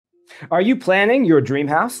Are you planning your dream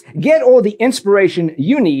house? Get all the inspiration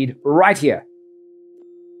you need right here.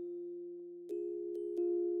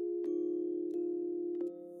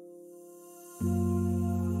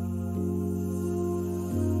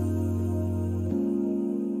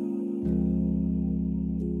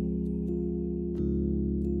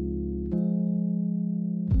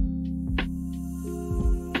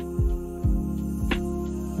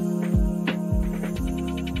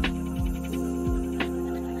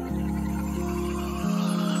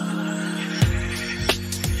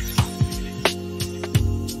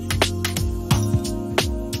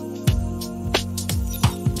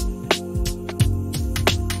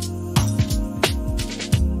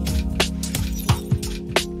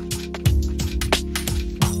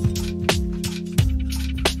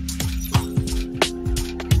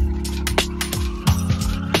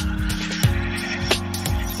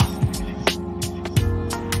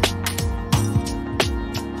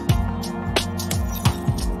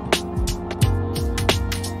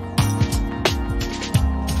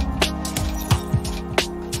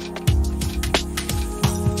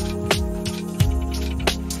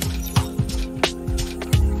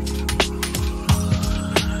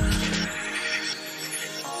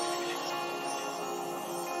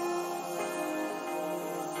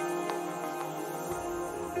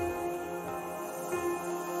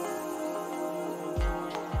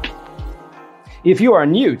 If you are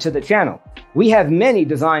new to the channel, we have many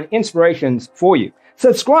design inspirations for you.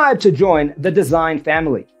 Subscribe to join the design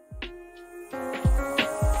family.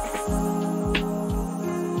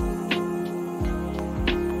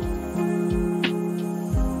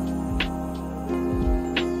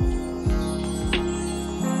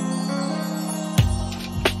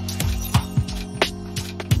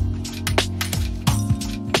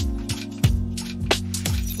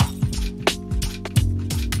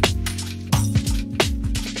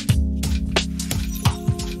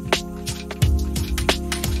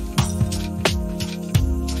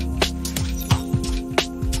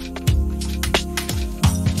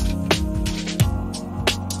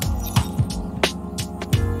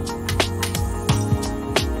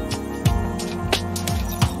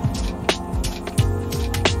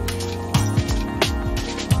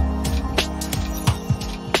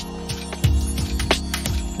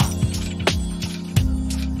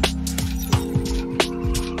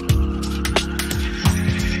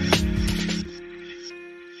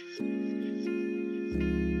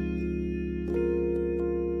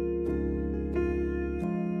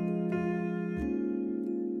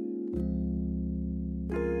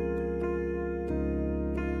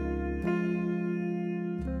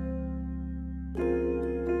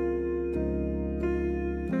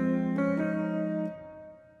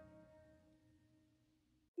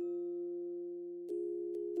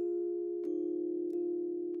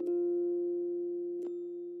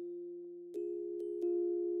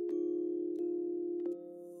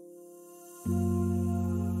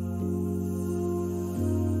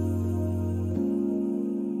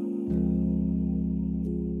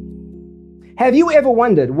 Have you ever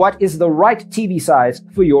wondered what is the right TV size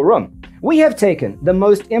for your room? We have taken the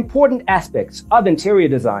most important aspects of interior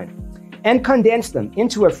design and condensed them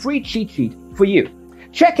into a free cheat sheet for you.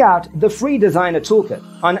 Check out the free designer toolkit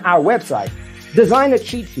on our website,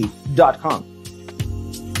 designercheatsheet.com.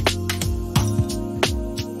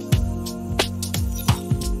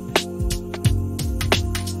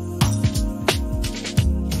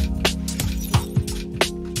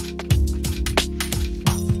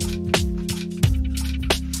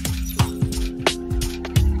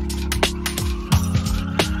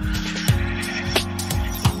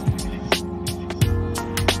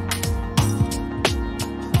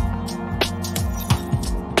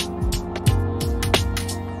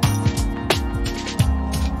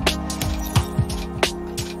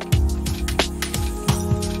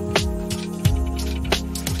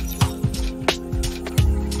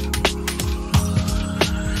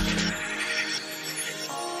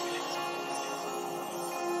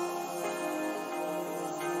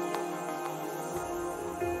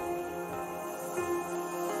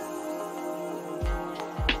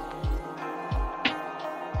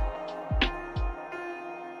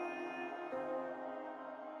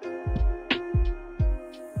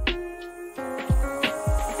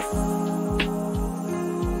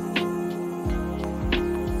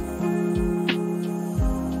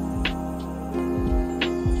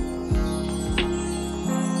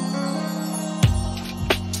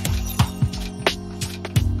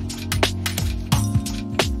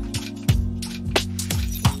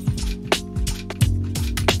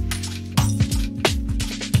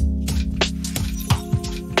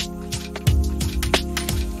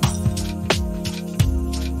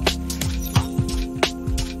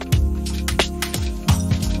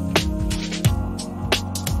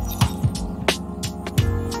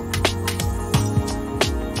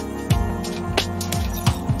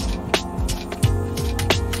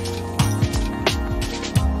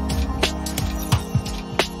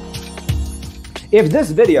 If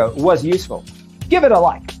this video was useful, give it a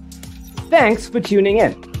like. Thanks for tuning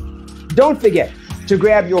in. Don't forget to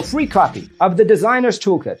grab your free copy of the Designer's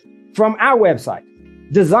Toolkit from our website,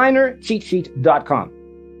 designercheatsheet.com.